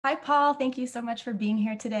Hi, Paul. Thank you so much for being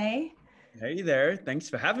here today. Hey there. Thanks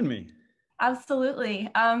for having me. Absolutely.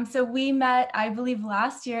 So we met, I believe,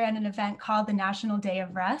 last year at an event called the National Day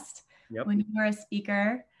of Rest Yep. when you were a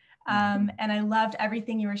speaker. Mhm. And I loved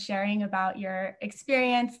everything you were sharing about your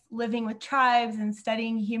experience living with tribes and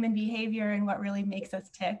studying human behavior and what really makes us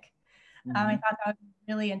tick. I Mhm. thought that was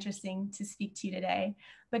really interesting to speak to you today.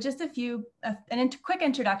 But just a quick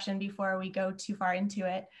introduction before we go too far into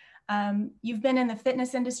it. You've been in the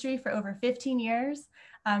fitness industry for over 15 years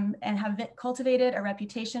and have cultivated a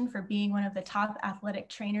reputation for being one of the top athletic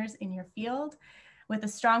trainers in your field, with a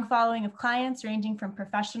strong following of clients ranging from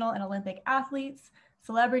professional and Olympic athletes,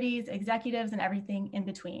 celebrities, executives, and everything in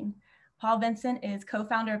between. Paul Vincent is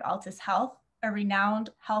co-founder of Altus Health, a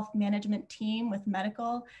renowned health management team with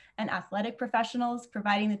medical and athletic professionals,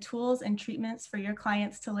 providing the tools and treatments for your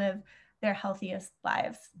clients to live their healthiest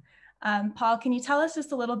lives. Paul, can you tell us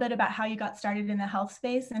just a little bit about how you got started in the health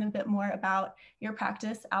space and a bit more about your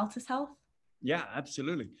practice, Altus Health? Yeah,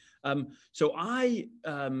 absolutely. So I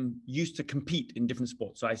used to compete in different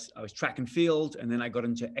sports. So I was track and field, and then I got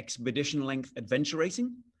into expedition length adventure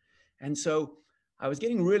racing. And so I was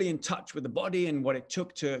getting really in touch with the body and what it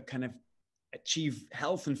took to kind of achieve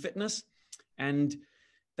health and fitness. And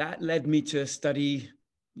that led me to study,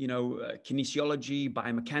 kinesiology,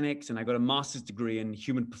 biomechanics, and I got a master's degree in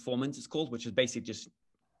human performance, it's called, which is basically just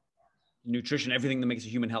nutrition, everything that makes a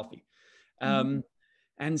human healthy. Mhm. Um,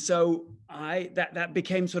 and so that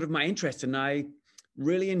became sort of my interest, and I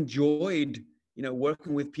really enjoyed,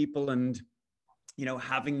 working with people and,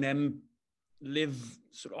 having them live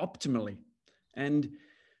sort of optimally. And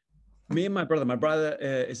me and my brother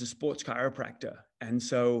is a sports chiropractor. And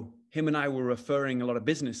so him and I were referring a lot of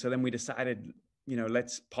business. So then we decided,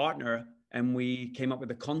 let's partner. And we came up with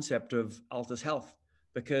the concept of Altus Health,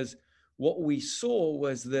 because what we saw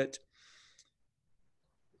was that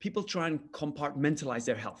people try and compartmentalize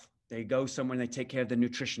their health. They go somewhere and they take care of their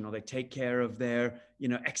nutrition, or they take care of their,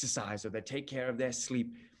 exercise, or they take care of their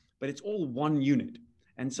sleep, but it's all one unit.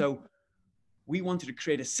 And so we wanted to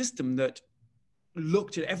create a system that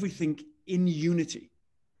looked at everything in unity.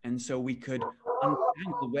 And so we could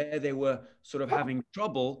untangle where they were sort of having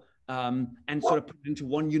trouble, and sort of put it into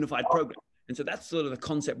one unified program. And so that's sort of the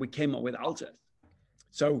concept we came up with Altus.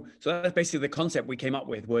 So that's basically the concept we came up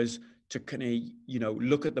with, was to kind of,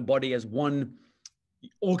 look at the body as one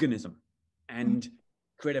organism and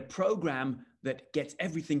create a program that gets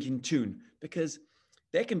everything in tune, because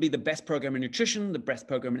there can be the best program in nutrition, the best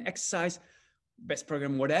program in exercise, best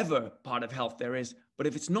program, whatever part of health there is. But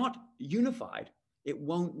if it's not unified, it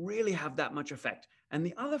won't really have that much effect. And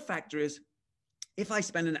the other factor is, if I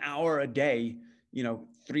spend an hour a day,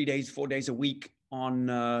 3 days, 4 days a week on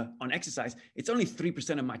exercise, it's only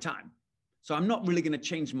 3% of my time. So I'm not really going to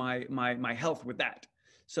change my health with that.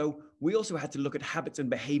 So we also had to look at habits and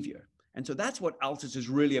behavior. And so that's what Altus is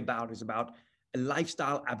really about, is about a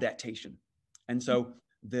lifestyle adaptation. And so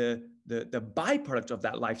the byproduct of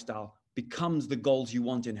that lifestyle becomes the goals you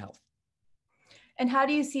want in health. And how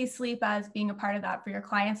do you see sleep as being a part of that for your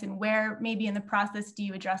clients, and where maybe in the process do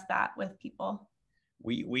you address that with people?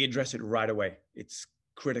 We address it right away. It's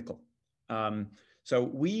critical. So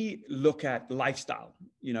we look at lifestyle,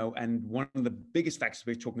 and one of the biggest factors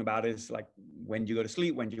we're talking about is, like, when do you go to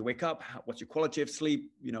sleep? When do you wake up? What's your quality of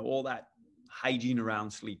sleep? All that hygiene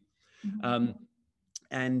around sleep. Mhm. Um,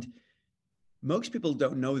 and most people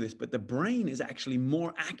don't know this, but the brain is actually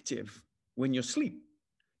more active when you're asleep,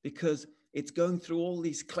 because it's going through all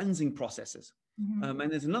these cleansing processes. Mhm.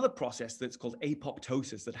 And there's another process that's called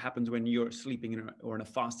apoptosis that happens when you're sleeping or in a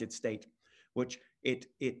fasted state, which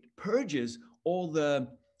it purges all the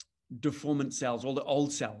deformant cells, all the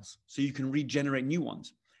old cells, so you can regenerate new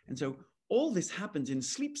ones. And so all this happens in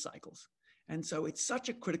sleep cycles. And so it's such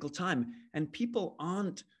a critical time, and people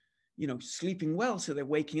aren't, sleeping well. So they're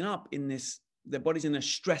waking up in this, their body's in a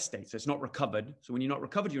stress state. So it's not recovered. So when you're not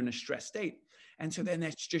recovered, you're in a stress state. And so then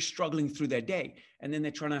they're just struggling through their day. And then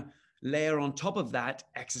they're trying to layer on top of that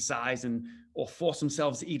exercise or force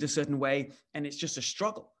themselves to eat a certain way. And it's just a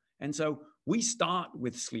struggle. And so we start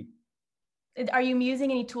with sleep. Are you using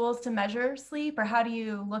any tools to measure sleep, or how do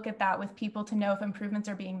you look at that with people to know if improvements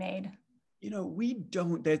are being made? We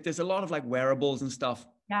don't, there's a lot of like wearables and stuff.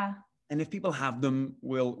 Yeah, And if people have them,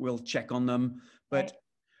 we'll check on them. right. But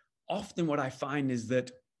often what I find is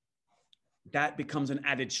that becomes an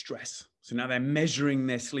added stress. So now they're measuring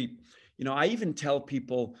their sleep. I even tell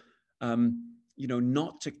people,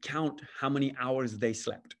 not to count how many hours they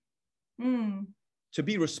slept, Mm. to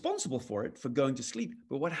be responsible for it, for going to sleep.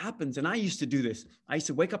 But what happens, and I used to do this, I used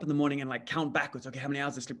to wake up in the morning and like count backwards. Okay, how many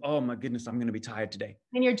hours I sleep? Oh my goodness, I'm going to be tired today.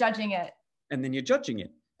 And you're judging it. And then you're judging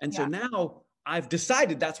it. And so Yeah. now I've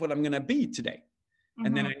decided that's what I'm going to be today.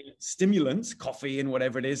 And then I need stimulants, coffee and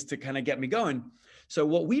whatever it is to kind of get me going. So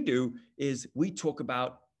what we do is we talk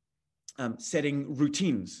about setting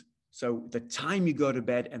routines. So the time you go to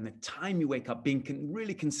bed and the time you wake up, being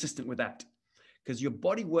really consistent with that, because your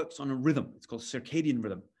body works on a rhythm. It's called circadian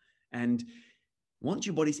rhythm. And once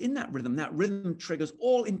your body's in that rhythm triggers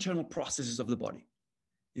all internal processes of the body.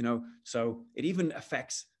 So it even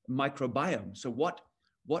affects microbiome. So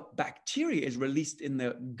what bacteria is released in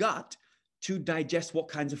the gut to digest what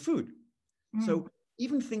kinds of food. So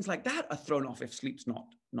even things like that are thrown off if sleep's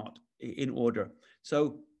not in order.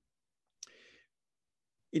 So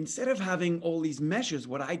instead of having all these measures,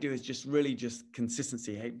 what I do is just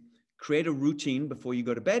consistency. Hey, create a routine before you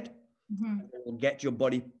go to bed. And we'll get your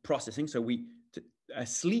body processing. So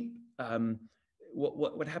sleep.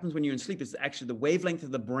 What happens when you're in sleep is actually the wavelength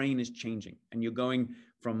of the brain is changing, and you're going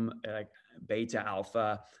from beta,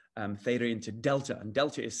 alpha, theta into delta, and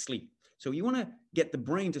delta is sleep. So you want to get the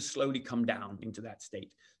brain to slowly come down into that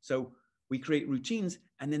state. So we create routines,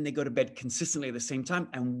 and then they go to bed consistently at the same time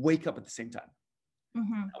and wake up at the same time.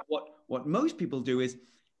 What most people do is,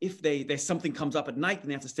 if there's something comes up at night and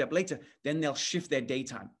they have to stay up later, then they'll shift their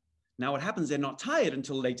daytime. Now what happens, they're not tired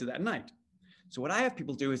until later that night. So what I have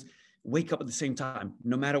people do is wake up at the same time,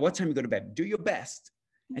 no matter what time you go to bed. Do your best.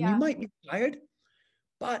 And you might be tired,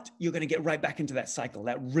 but you're going to get right back into that cycle,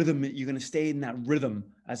 that rhythm. You're going to stay in that rhythm,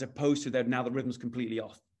 as opposed to that now the rhythm's completely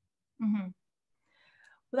off. Well,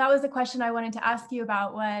 that was the question I wanted to ask you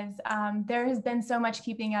about. Was there has been so much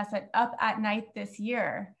keeping us up at night this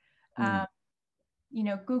year.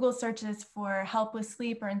 Google searches for help with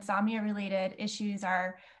sleep or insomnia related issues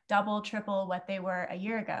are double, triple what they were a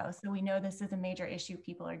year ago. So we know this is a major issue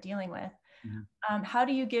people are dealing with. How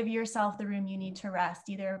do you give yourself the room you need to rest,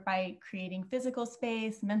 either by creating physical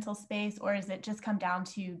space, mental space, or does it just come down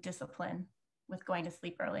to discipline with going to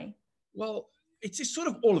sleep early? Well, it's just sort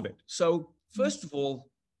of all of it. So first of all,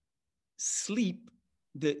 sleep,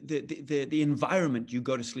 the environment you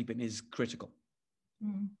go to sleep in is critical.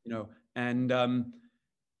 And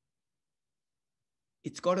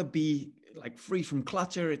it's got to be like free from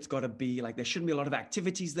clutter. It's got to be like, there shouldn't be a lot of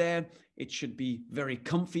activities there. It should be very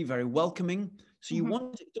comfy, very welcoming. So you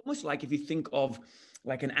want it, almost like if you think of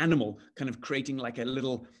like an animal kind of creating like a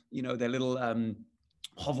little, their little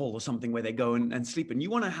hovel or something where they go and sleep. And you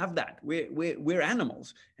want to have that. We're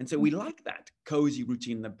animals. And so we like that cozy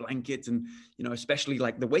routine, the blankets, and, especially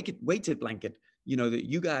like the weighted blanket, that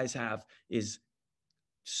you guys have is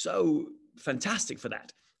so fantastic for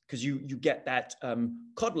that. Because you get that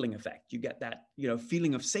coddling effect, you get that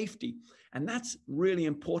feeling of safety, and that's really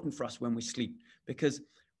important for us when we sleep, because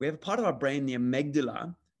we have a part of our brain, the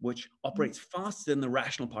amygdala, which operates faster than the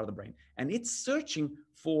rational part of the brain, and it's searching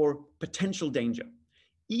for potential danger,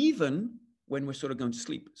 even when we're sort of going to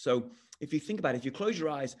sleep. So if you think about it, if you close your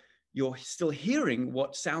eyes, you're still hearing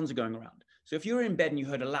what sounds are going around. So if you were in bed and you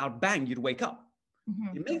heard a loud bang, you'd wake up.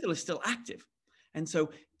 The amygdala is still active, and so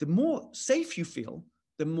the more safe you feel,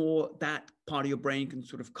 the more that part of your brain can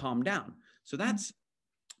sort of calm down. So that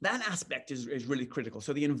aspect is really critical.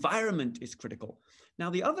 So the environment is critical.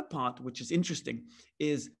 Now, the other part, which is interesting,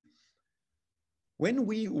 is when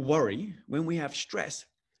we worry, when we have stress,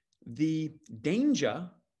 the danger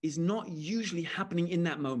is not usually happening in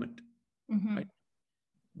that moment. Right?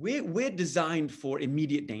 We're designed for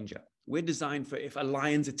immediate danger. We're designed for, if a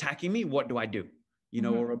lion's attacking me, what do I do?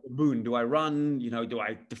 Or a baboon, do I run? Do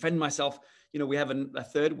I defend myself? We have a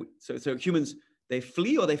third. So humans, they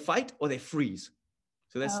flee or they fight or they freeze.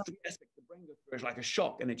 So there's three aspects. The brain goes through, it's like a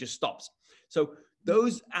shock, and it just stops. So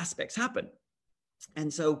those aspects happen.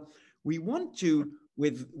 And so we want to,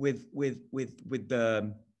 with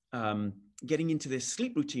the getting into this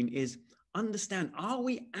sleep routine, is understand, are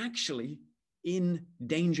we actually in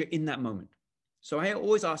danger in that moment? So I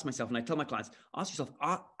always ask myself, and I tell my clients, ask yourself,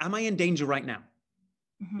 am I in danger right now?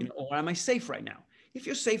 Or am I safe right now? If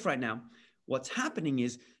you're safe right now, what's happening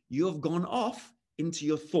is you have gone off into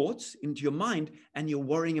your thoughts, into your mind, and you're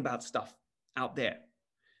worrying about stuff out there.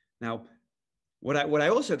 Now, what I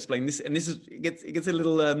also explain this, and it gets a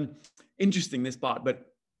little interesting, this part,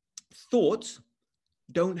 but thoughts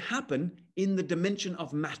don't happen in the dimension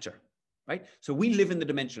of matter, right? So we live in the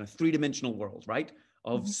dimension, a three-dimensional world, right?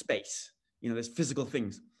 Of space. There's physical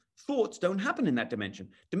things. Thoughts don't happen in that dimension.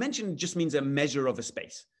 Dimension just means a measure of a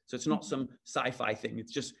space. So it's not some sci-fi thing.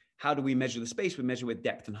 It's just, how do we measure the space? We measure with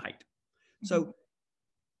depth and height. So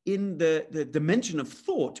in the dimension of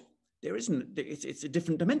thought, it's a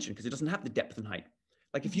different dimension, because it doesn't have the depth and height.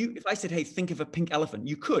 Like if I said, hey, think of a pink elephant,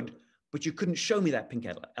 you could, but you couldn't show me that pink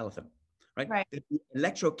elephant, right? The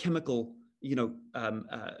electrochemical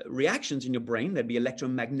reactions in your brain. There'd be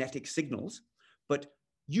electromagnetic signals, but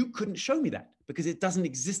you couldn't show me that because it doesn't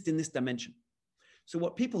exist in this dimension. So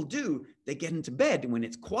what people do, they get into bed, and when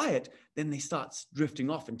it's quiet, then they start drifting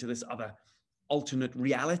off into this other alternate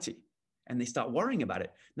reality, and they start worrying about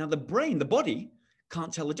it. Now, the brain, the body,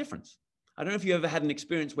 can't tell the difference. I don't know if you ever had an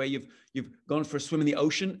experience where you've gone for a swim in the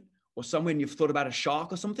ocean or somewhere and you've thought about a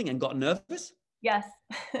shark or something and got nervous. Yes.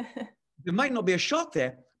 There might not be a shark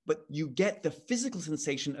there, but you get the physical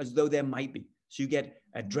sensation as though there might be. So you get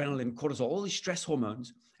adrenaline, cortisol, all these stress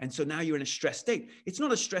hormones. And so now you're in a stress state. It's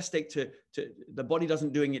not a stress state to the body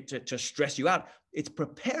doesn't doing it to stress you out. It's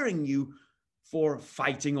preparing you for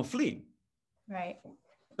fighting or fleeing. Right.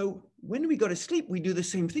 So when we go to sleep, we do the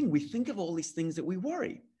same thing. We think of all these things that we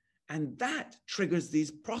worry. And that triggers these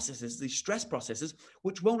processes, these stress processes,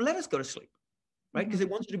 which won't let us go to sleep, right? Because it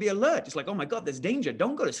wants you to be alert. It's like, oh my God, there's danger.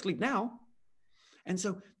 Don't go to sleep now. And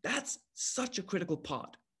so that's such a critical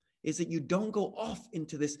part, is that you don't go off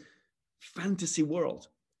into this fantasy world.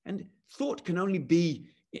 And thought can only be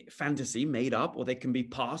fantasy made up, or they can be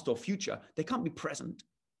past or future. They can't be present.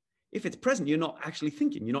 If it's present, you're not actually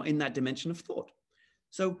thinking. You're not in that dimension of thought.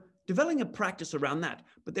 So developing a practice around that.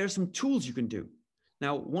 But there are some tools you can do.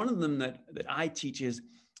 Now, one of them that I teach is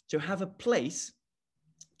to have a place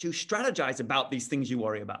to strategize about these things you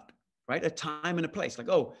worry about, right? A time and a place. Like,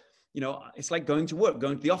 oh, it's like going to work,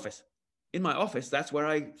 going to the office. In my office, that's where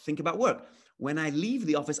I think about work. When I leave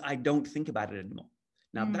the office, I don't think about it anymore.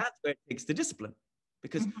 Now, that's where it takes the discipline,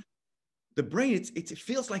 because the brain, it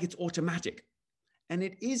feels like it's automatic. And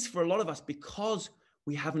it is for a lot of us, because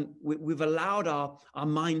we've allowed our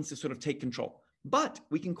minds to sort of take control. But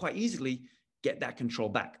we can quite easily get that control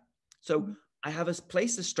back. So I have a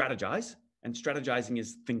place to strategize, and strategizing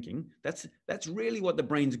is thinking. That's really what the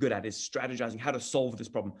brain's good at, is strategizing how to solve this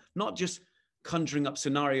problem, not just conjuring up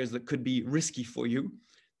scenarios that could be risky for you.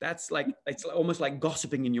 It's almost like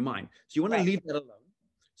gossiping in your mind. So you want to leave that alone.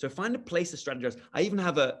 So find a place to strategize. I even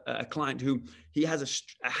have a client who he has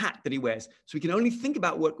a hat that he wears. So he can only think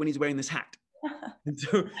about work when he's wearing this hat. And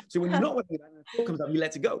so when he's not wearing it, and the thought comes up, he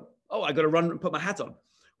lets it go. Oh, I got to run and put my hat on,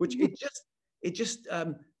 which it just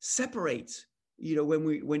separates,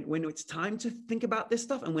 when it's time to think about this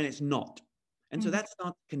stuff and when it's not. And so that's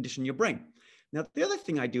not condition your brain. Now, the other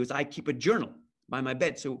thing I do is I keep a journal by my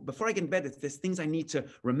bed. So before I get in bed, if there's things I need to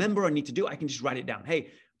remember or need to do, I can just write it down.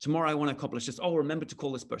 Hey, tomorrow I want to accomplish this. Oh, remember to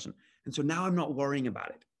call this person. And so now I'm not worrying about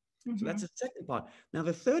it. So that's the second part. Now,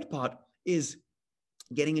 the third part is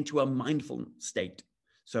getting into a mindful state.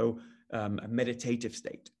 So a meditative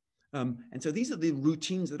state. And so these are the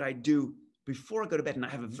routines that I do before I go to bed. And I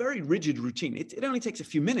have a very rigid routine. It only takes a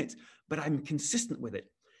few minutes, but I'm consistent with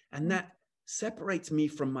it. And that separates me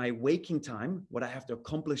from my waking time, what I have to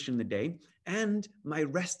accomplish in the day, and my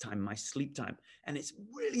rest time, my sleep time. And it's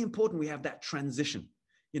really important we have that transition,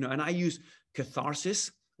 and I use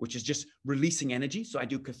catharsis, which is just releasing energy. So I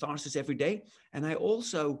do catharsis every day. And I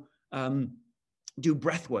also do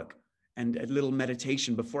breath work and a little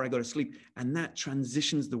meditation before I go to sleep. And that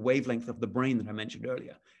transitions the wavelength of the brain that I mentioned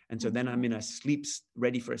earlier. And so then I'm in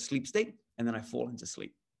ready for a sleep state, and then I fall into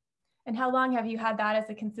sleep. And how long have you had that as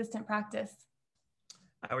a consistent practice?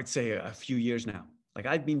 I would say a few years now. Like,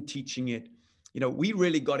 I've been teaching it, we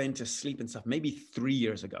really got into sleep and stuff maybe 3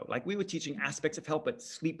 years ago. Like, we were teaching aspects of health, but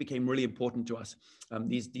sleep became really important to us.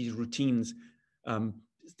 These routines,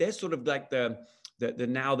 they're sort of like the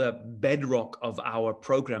bedrock of our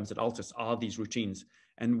programs at Altus are these routines.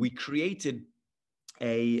 And we created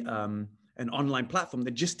an online platform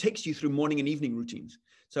that just takes you through morning and evening routines.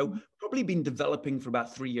 So probably been developing for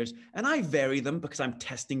about 3 years, and I vary them because I'm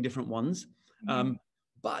testing different ones,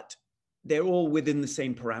 but they're all within the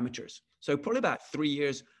same parameters. So probably about 3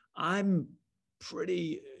 years, I'm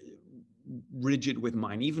pretty rigid with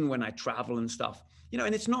mine, even when I travel and stuff,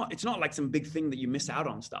 and it's not like some big thing that you miss out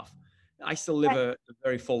on stuff. I still live a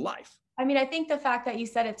very full life. I mean, I think the fact that you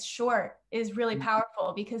said it's short is really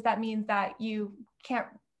powerful, because that means that you can't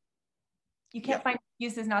find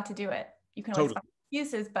excuses not to do it. You can always find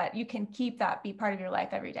excuses, but you can keep that be part of your life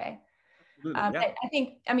every day.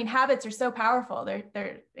 I mean, habits are so powerful.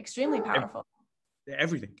 They're extremely powerful. They're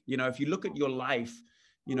everything. If you look at your life,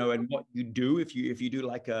 and what you do, if you do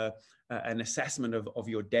like an assessment of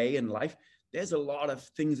your day and life, there's a lot of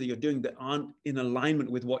things that you're doing that aren't in alignment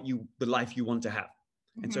with the life you want to have.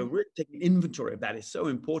 And so really taking inventory of that is so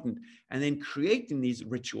important. And then creating these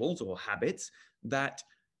rituals or habits that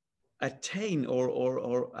attain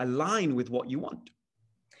or align with what you want.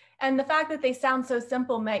 And the fact that they sound so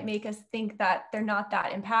simple might make us think that they're not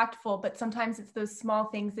that impactful, but sometimes it's those small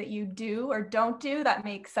things that you do or don't do that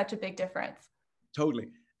make such a big difference. Totally.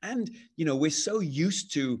 And, you know, we're so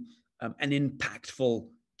used to an impactful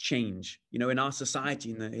change, you know, in our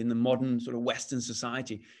society, in the modern sort of Western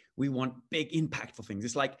society, we want big impactful things.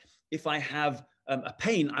 It's like, if I have a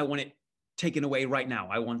pain, I want it taken away right now.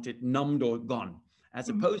 I want it numbed or gone, as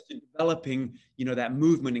opposed to developing, you know, that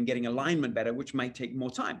movement and getting alignment better, which might take more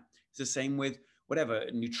time. It's the same with whatever,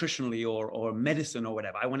 nutritionally or medicine or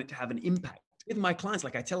whatever. I want it to have an impact. With my clients,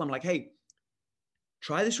 like I tell them, like, hey,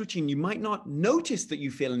 try this routine. You might not notice that you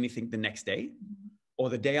feel anything the next day or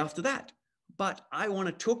the day after that, but I want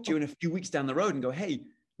to talk to you in a few weeks down the road and go, hey,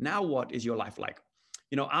 now what is your life like?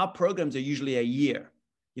 You know, our programs are usually a year.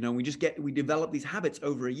 You know, we develop these habits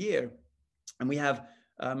over a year, and we have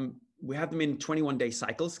them in 21-day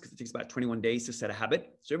cycles, because it takes about 21 days to set a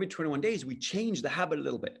habit. So every 21 days, we change the habit a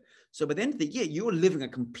little bit. So by the end of the year, you're living a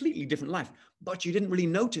completely different life, but you didn't really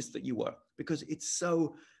notice that you were, because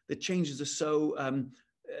the changes are so,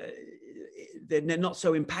 they're not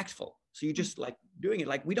so impactful. So you just like doing it.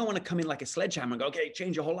 Like, we don't want to come in like a sledgehammer and go, okay,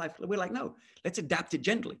 change your whole life. We're like, no, let's adapt it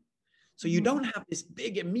gently. So you don't have this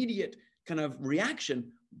big immediate kind of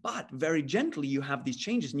reaction, but very gently you have these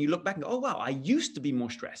changes, and you look back and go, oh, wow, I used to be more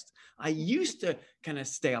stressed. I used to kind of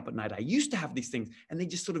stay up at night. I used to have these things, and they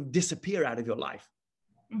just sort of disappear out of your life.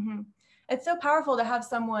 Mm-hmm. It's so powerful to have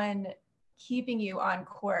someone keeping you on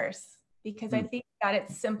course, because I think that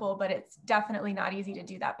it's simple, but it's definitely not easy to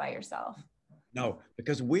do that by yourself. No,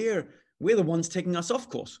 because we're the ones taking us off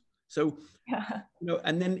course. So, yeah. You know,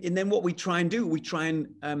 and then what we try and do, we try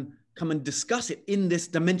and come and discuss it in this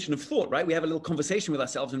dimension of thought, right? We have a little conversation with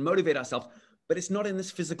ourselves and motivate ourselves, but it's not in this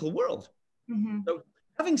physical world. So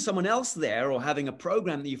having someone else there, or having a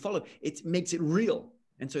program that you follow, it makes it real.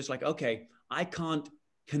 And so it's like, okay, I can't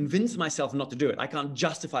convince myself not to do it. I can't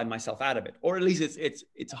justify myself out of it, or at least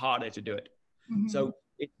it's harder to do it. So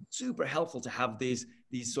it's super helpful to have these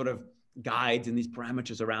sort of guides and these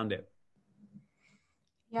parameters around it.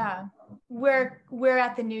 Yeah, we're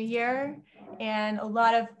at the new year, and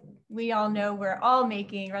we all know we're all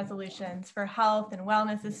making resolutions for health and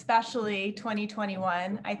wellness, especially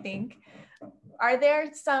 2021, I think. Are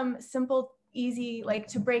there some simple, easy, like,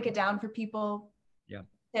 to break it down for people,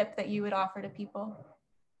 tip that you would offer to people?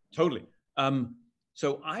 Totally.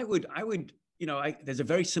 So I would, you know, there's a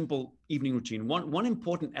very simple evening routine. One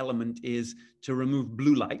important element is to remove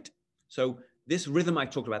blue light. So this rhythm I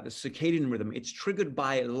talked about, the circadian rhythm, it's triggered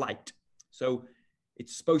by light. So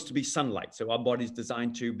it's supposed to be sunlight. So our body's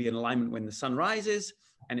designed to be in alignment when the sun rises,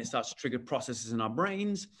 and it starts to trigger processes in our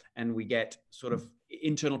brains, and we get sort of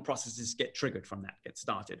internal processes get triggered from that, get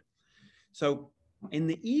started. So in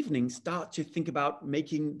the evening, start to think about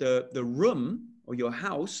making the room or your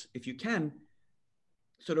house, if you can,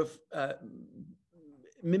 sort of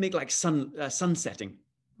mimic like sunsetting,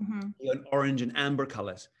 you know, orange and amber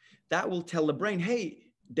colors. That will tell the brain, hey,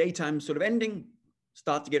 daytime sort of ending,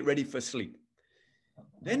 start to get ready for sleep.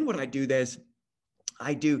 Then what I do,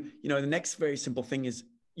 you know, the next very simple thing is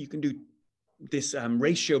you can do this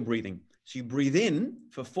ratio breathing. So you breathe in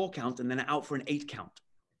for 4 count and then out for an 8 count.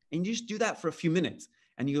 And you just do that for a few minutes,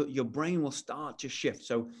 and your brain will start to shift.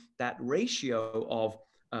 So that ratio of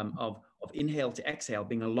inhale to exhale,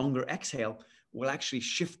 being a longer exhale, will actually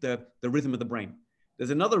shift the rhythm of the brain. There's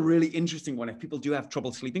another really interesting one if people do have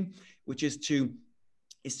trouble sleeping, which is to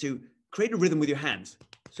create a rhythm with your hands.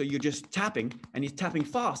 So you're just tapping, and you're tapping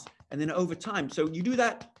fast, and then over time, so you do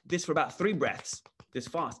this for about 3 breaths, this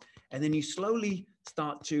fast, and then you slowly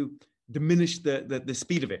start to diminish the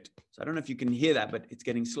speed of it. So I don't know if you can hear that, but it's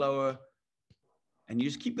getting slower, and you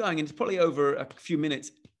just keep going, and it's probably over a few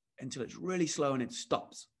minutes until it's really slow and it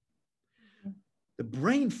stops. The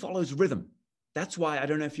brain follows rhythm. That's why, I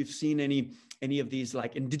don't know if you've seen any of these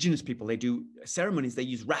like indigenous people, they do ceremonies, they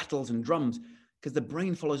use rattles and drums, because the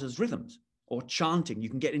brain follows those rhythms. Or chanting, you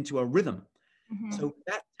can get into a rhythm. So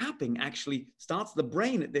that tapping actually starts the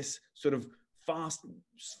brain at this sort of fast,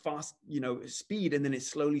 you know, speed, and then it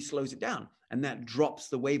slowly slows it down, and that drops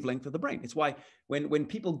the wavelength of the brain. It's why when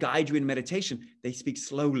people guide you in meditation, they speak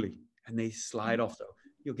slowly and they slide off. So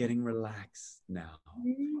you're getting relaxed now.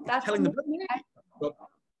 That's telling the brain.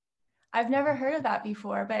 I've never heard of that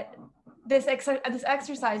before, but this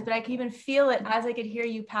exercise, but I could even feel it as I could hear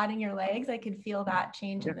you patting your legs. I could feel that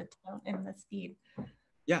change in the tone, in the speed.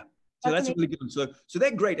 Yeah. So that's a really good one. So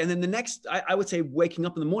they're great. And then the next, I would say, waking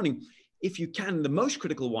up in the morning, if you can, the most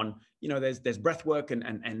critical one, you know, there's breath work and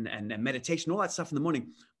meditation, all that stuff in the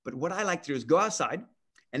morning. But what I like to do is go outside,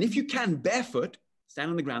 and if you can, barefoot, stand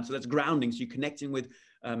on the ground. So that's grounding. So you're connecting with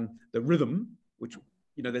the rhythm, which,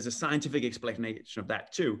 you know, there's a scientific explanation of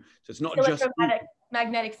that too. So it's not just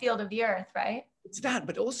magnetic field of the earth, right? It's that,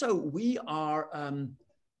 but also we are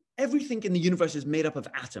everything in the universe is made up of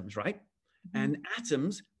atoms, right? Mhm. And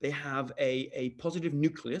atoms, they have a positive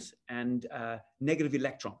nucleus and negative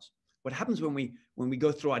electrons. What happens when we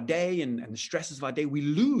go through our day and the stresses of our day, we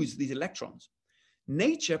lose these electrons.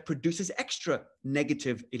 Nature produces extra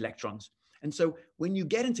negative electrons. And so when you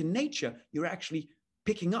get into nature, you're actually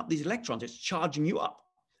picking up these electrons. It's charging you up.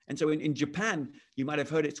 And so in Japan, you might have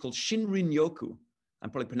heard it's called Shinrin-yoku. I'm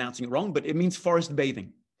probably pronouncing it wrong, but it means forest bathing.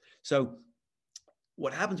 So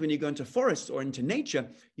what happens when you go into forests or into nature,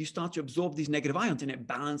 you start to absorb these negative ions and it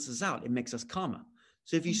balances out. It makes us calmer.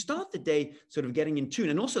 So if you start the day sort of getting in tune,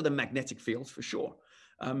 and also the magnetic fields for sure,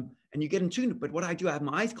 and you get in tune, but what I do, I have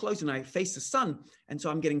my eyes closed and I face the sun. And so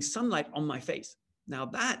I'm getting sunlight on my face. Now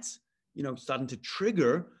that's, starting to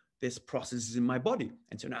trigger this processes in my body.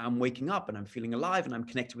 And so now I'm waking up and I'm feeling alive and I'm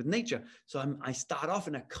connected with nature. So I start off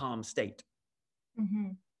in a calm state.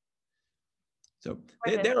 Mhm. So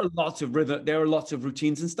there are lots of rhythm, there are lots of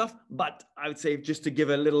routines and stuff, but I would say just to give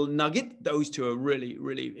a little nugget, those two are really,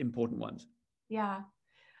 really important ones. Yeah.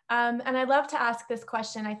 And I'd love to ask this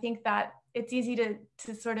question. I think that it's easy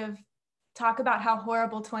to sort of talk about how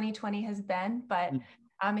horrible 2020 has been, but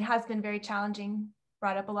it has been very challenging,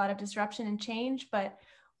 brought up a lot of disruption and change. But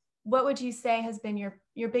what would you say has been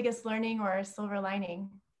your biggest learning or silver lining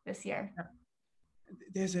this year?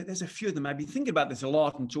 There's a few of them. I've been thinking about this a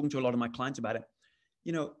lot and talking to a lot of my clients about it.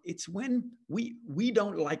 It's when we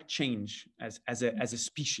don't like change as a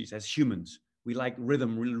species, as humans. We like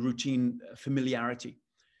rhythm, routine, familiarity.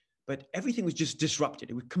 But everything was just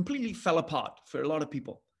disrupted. It completely fell apart for a lot of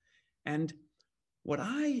people. And what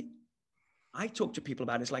I talk to people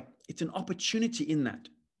about is like, it's an opportunity in that.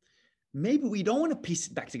 Maybe we don't want to piece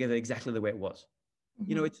it back together exactly the way it was.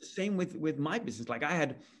 Mm-hmm. It's the same with my business. Like I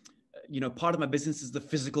had, part of my business is the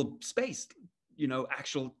physical space,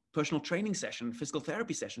 actual personal training session, physical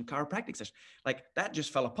therapy session, chiropractic session. Like that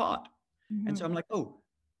just fell apart. Mm-hmm. And so I'm like, oh,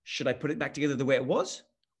 should I put it back together the way it was?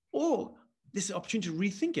 Or this is an opportunity to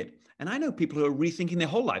rethink it. And I know people who are rethinking their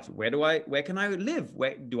whole lives. Where can I live?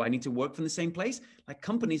 Where do I need to work from the same place? Like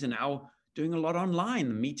companies are now doing a lot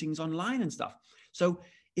online, meetings online and stuff. So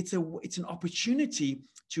it's an opportunity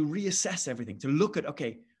to reassess everything, to look at,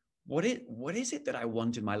 okay, what is it that I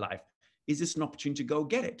want in my life? Is this an opportunity to go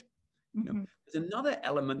get it? Mm-hmm. There's another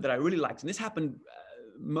element that I really liked, and this happened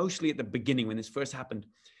mostly at the beginning when this first happened.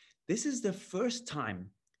 This is the first time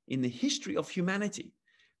in the history of humanity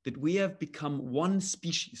that we have become one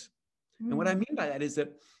species. Mm-hmm. And what I mean by that is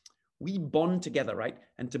that we bond together, right?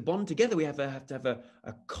 And to bond together, we have to have a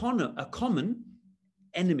common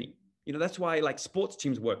enemy. That's why like sports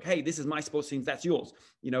teams work. Hey, this is my sports team, that's yours.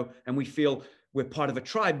 And we feel we're part of a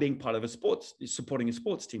tribe, being part of supporting a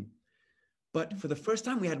sports team. But for the first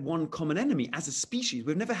time, we had one common enemy as a species.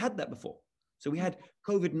 We've never had that before. So we had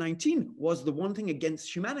COVID-19 was the one thing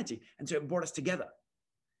against humanity. And so it brought us together.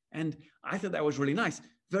 And I thought that was really nice.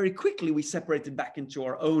 Very quickly, we separated back into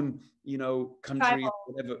our own, country,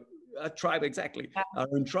 whatever, a tribe, exactly, yeah. Our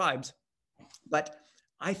own tribes. But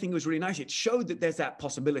I think it was really nice. It showed that there's that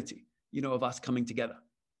possibility, of us coming together.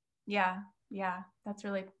 Yeah, that's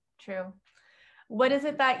really true. What is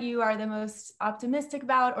it that you are the most optimistic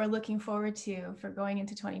about or looking forward to for going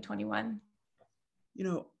into 2021?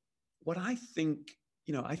 What I think,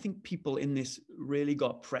 I think people in this really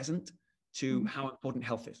got present to mm-hmm. how important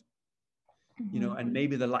health is, mm-hmm. And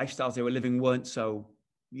maybe the lifestyles they were living weren't so,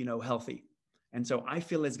 healthy. And so I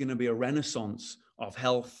feel there's going to be a renaissance of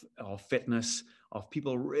health, of fitness, of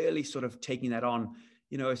people really sort of taking that on.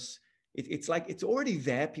 It's like it's already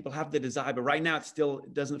there. People have the desire, but right now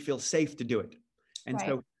it doesn't feel safe to do it. And right.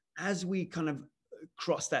 So as we kind of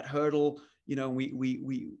cross that hurdle,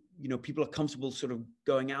 people are comfortable sort of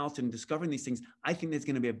going out and discovering these things. I think there's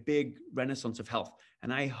going to be a big renaissance of health.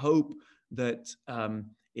 And I hope that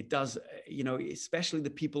it does, especially the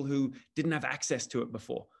people who didn't have access to it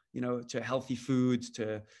before, to healthy foods,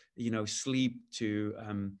 to, sleep, to,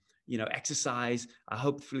 exercise.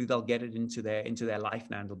 Hopefully they'll get it into their life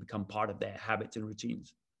now and it'll become part of their habits and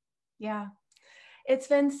routines. Yeah. It's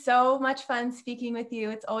been so much fun speaking with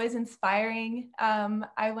you. It's always inspiring.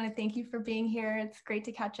 I want to thank you for being here. It's great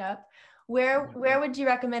to catch up. Where would you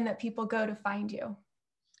recommend that people go to find you?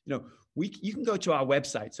 You can go to our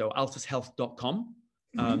website, so altushealth.com,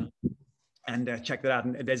 and check that out.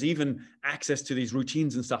 And there's even access to these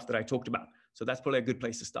routines and stuff that I talked about. So that's probably a good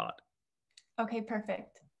place to start. Okay,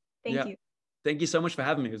 perfect. Thank you. Thank you so much for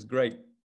having me. It was great.